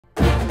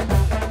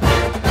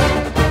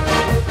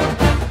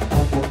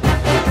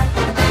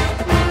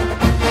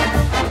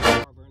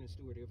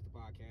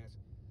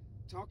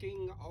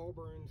talking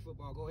Auburn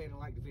football. Go ahead and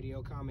like the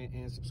video, comment,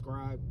 and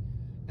subscribe.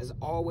 As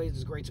always,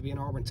 it's great to be an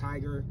Auburn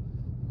Tiger,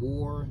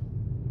 War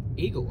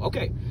Eagle.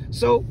 Okay,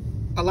 so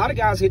a lot of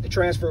guys hit the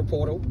transfer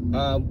portal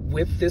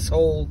with this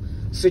whole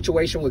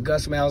situation with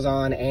Gus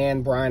Malzahn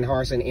and Brian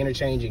Harsin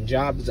interchanging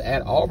jobs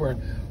at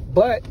Auburn.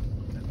 But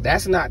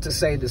that's not to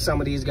say that some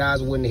of these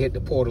guys wouldn't hit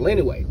the portal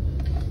anyway.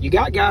 You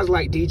got guys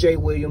like DJ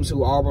Williams,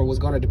 who Auburn was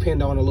going to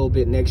depend on a little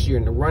bit next year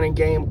in the running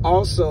game.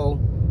 Also,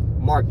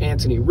 Mark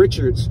Anthony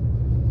Richards,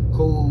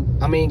 who,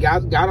 I mean,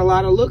 got a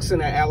lot of looks in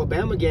that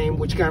Alabama game,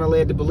 which kind of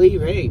led to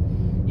believe, hey,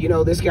 you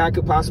know, this guy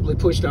could possibly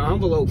push the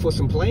envelope for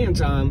some playing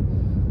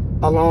time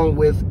along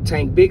with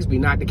Tank Bigsby.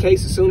 Not the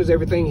case. As soon as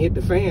everything hit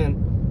the fan,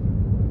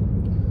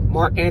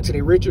 Mark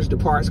Anthony Richards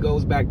departs,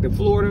 goes back to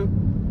Florida.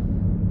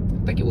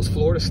 I think it was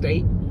Florida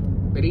State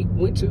that he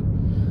went to.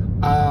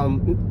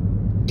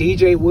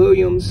 DJ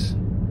Williams,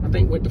 I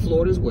think, went to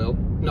Florida as well.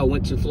 No,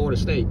 went to Florida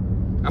State.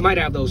 I might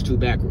have those two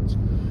backwards.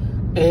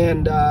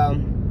 And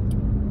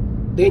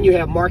then you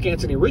have Mark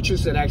Anthony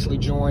Richards that actually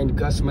joined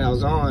Gus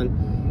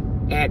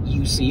Malzahn at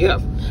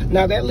UCF.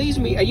 Now, that leaves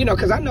me, you know,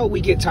 because I know we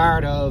get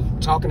tired of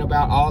talking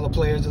about all the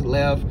players that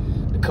left,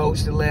 the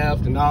coach that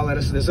left, and all that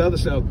this other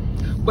stuff.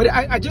 But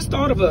I just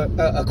thought of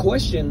a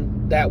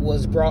question that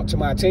was brought to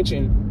my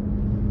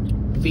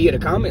attention via the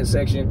comment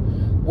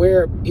section,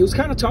 where he was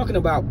kind of talking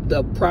about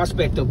the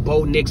prospect of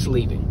Bo Nix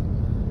leaving.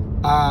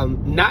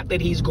 Not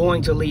that he's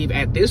going to leave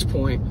at this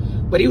point,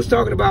 but he was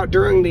talking about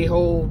during the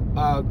whole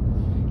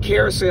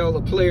carousel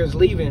of players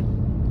leaving,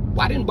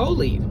 why didn't Bo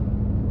leave?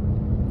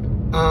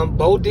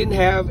 Bo didn't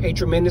have a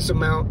tremendous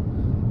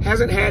amount,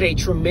 hasn't had a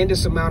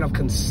tremendous amount of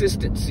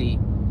consistency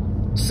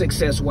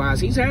success-wise.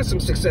 He's had some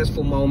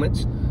successful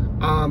moments.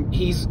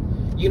 He's,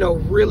 you know,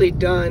 really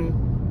done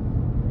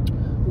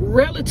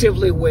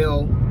relatively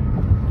well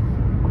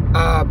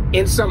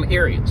in some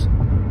areas.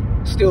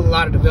 Still a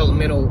lot of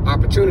developmental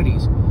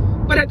opportunities.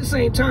 But at the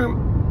same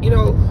time, you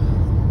know,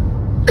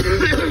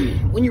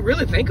 when you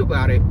really think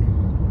about it,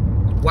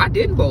 why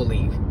didn't Bo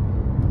leave?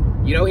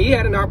 You know, he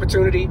had an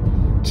opportunity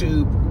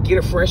to get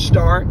a fresh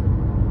start,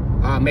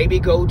 maybe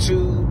go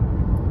to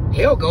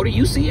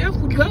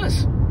UCF with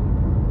Gus,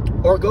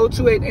 or go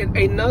to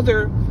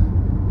another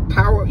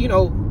power, you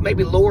know,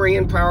 maybe lower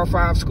end Power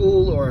 5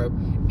 school or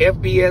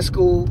FBS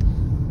school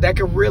that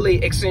could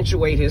really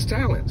accentuate his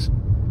talents,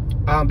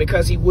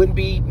 because he wouldn't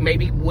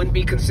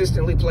be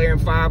consistently playing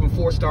 5- and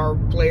 4-star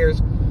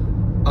players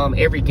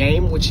every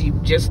game, which he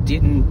just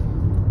didn't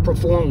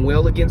perform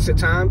well against at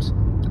times.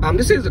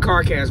 This is a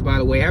car cast, by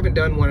the way. I haven't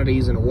done one of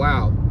these in a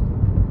while.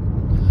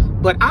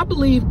 But I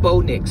believe Bo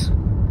Nix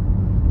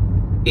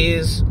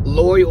is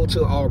loyal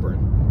to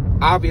Auburn.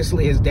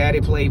 Obviously, his daddy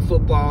played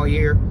football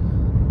here,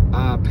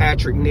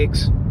 Patrick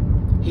Nix.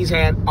 He's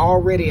had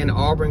already an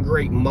Auburn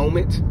great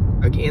moment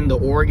in the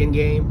Oregon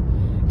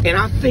game. And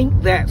I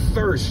think that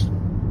thirst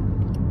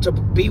to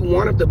be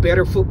one of the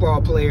better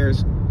football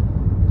players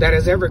that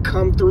has ever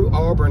come through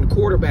Auburn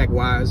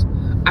quarterback-wise,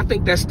 I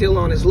think that's still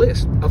on his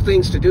list of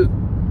things to do.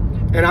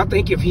 And I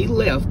think if he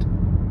left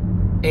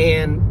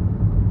and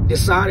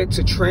decided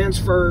to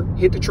transfer,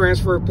 hit the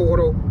transfer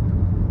portal,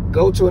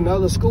 go to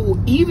another school,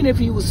 even if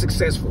he was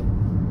successful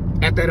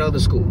at that other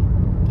school,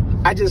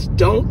 I just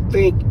don't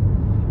think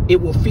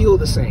it will feel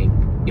the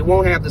same. It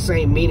won't have the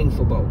same meaning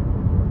for Bo,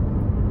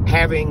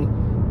 having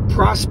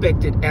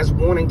prospected as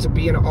wanting to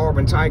be an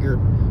Auburn Tiger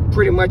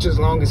pretty much as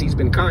long as he's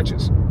been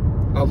conscious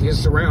of his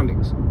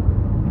surroundings.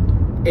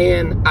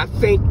 And I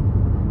think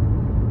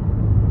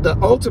the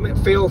ultimate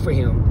fail for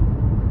him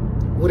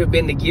would have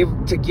been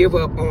to give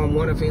up on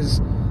one of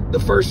the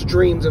first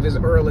dreams of his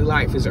early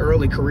life, his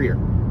early career,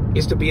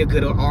 is to be a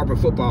good Auburn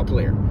football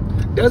player.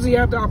 Does he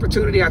have the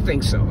opportunity? I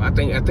think so. I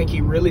think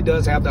he really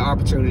does have the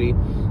opportunity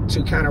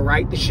to kind of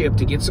right the ship,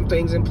 to get some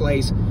things in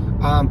place.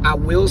 I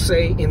will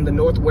say in the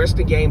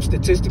Northwestern game,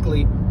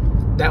 statistically,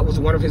 that was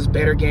one of his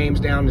better games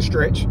down the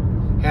stretch.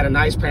 Had a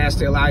nice pass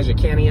to Elijah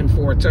Kenyon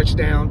for a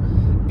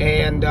touchdown,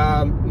 and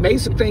made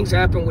some things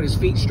happen with his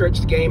feet,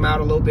 stretched the game out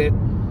a little bit.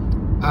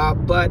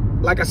 But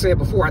like I said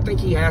before, I think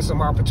he has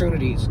some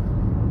opportunities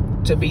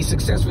to be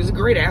successful. He's a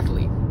great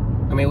athlete.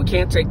 I mean, we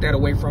can't take that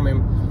away from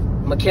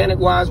him.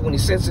 Mechanic-wise, when he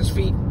sets his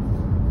feet,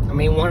 I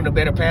mean, one of the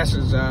better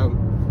passers,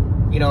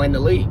 you know, in the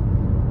league.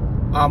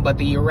 But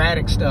the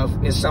erratic stuff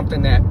is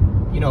something that,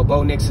 you know,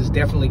 Bo Nix is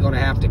definitely going to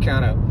have to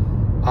kind of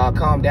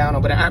calm down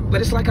on.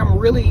 But it's like I'm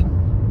really,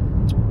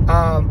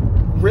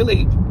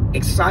 really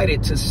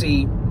excited to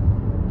see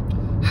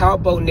how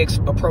Bo Nix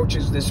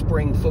approaches this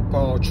spring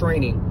football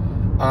training.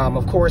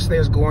 Of course,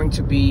 there's going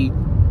to be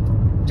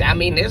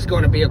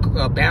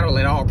a battle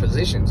at all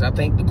positions. I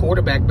think the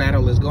quarterback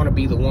battle is going to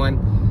be the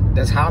one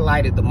that's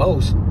highlighted the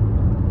most.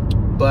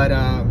 But,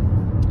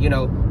 you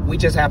know, we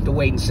just have to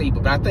wait and see.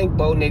 But I think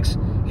Bo Nix,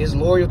 his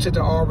loyalty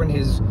to Auburn,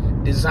 his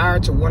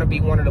desire to want to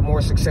be one of the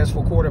more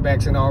successful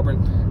quarterbacks in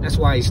Auburn, that's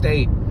why he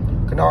stayed.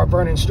 Kennard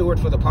Vernon Stewart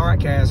for the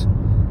podcast,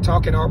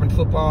 Talking Auburn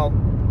Football.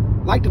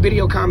 Like the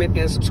video, comment,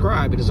 and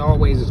subscribe. And as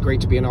always, it's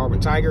great to be an Auburn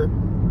Tiger,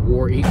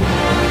 War Eagle.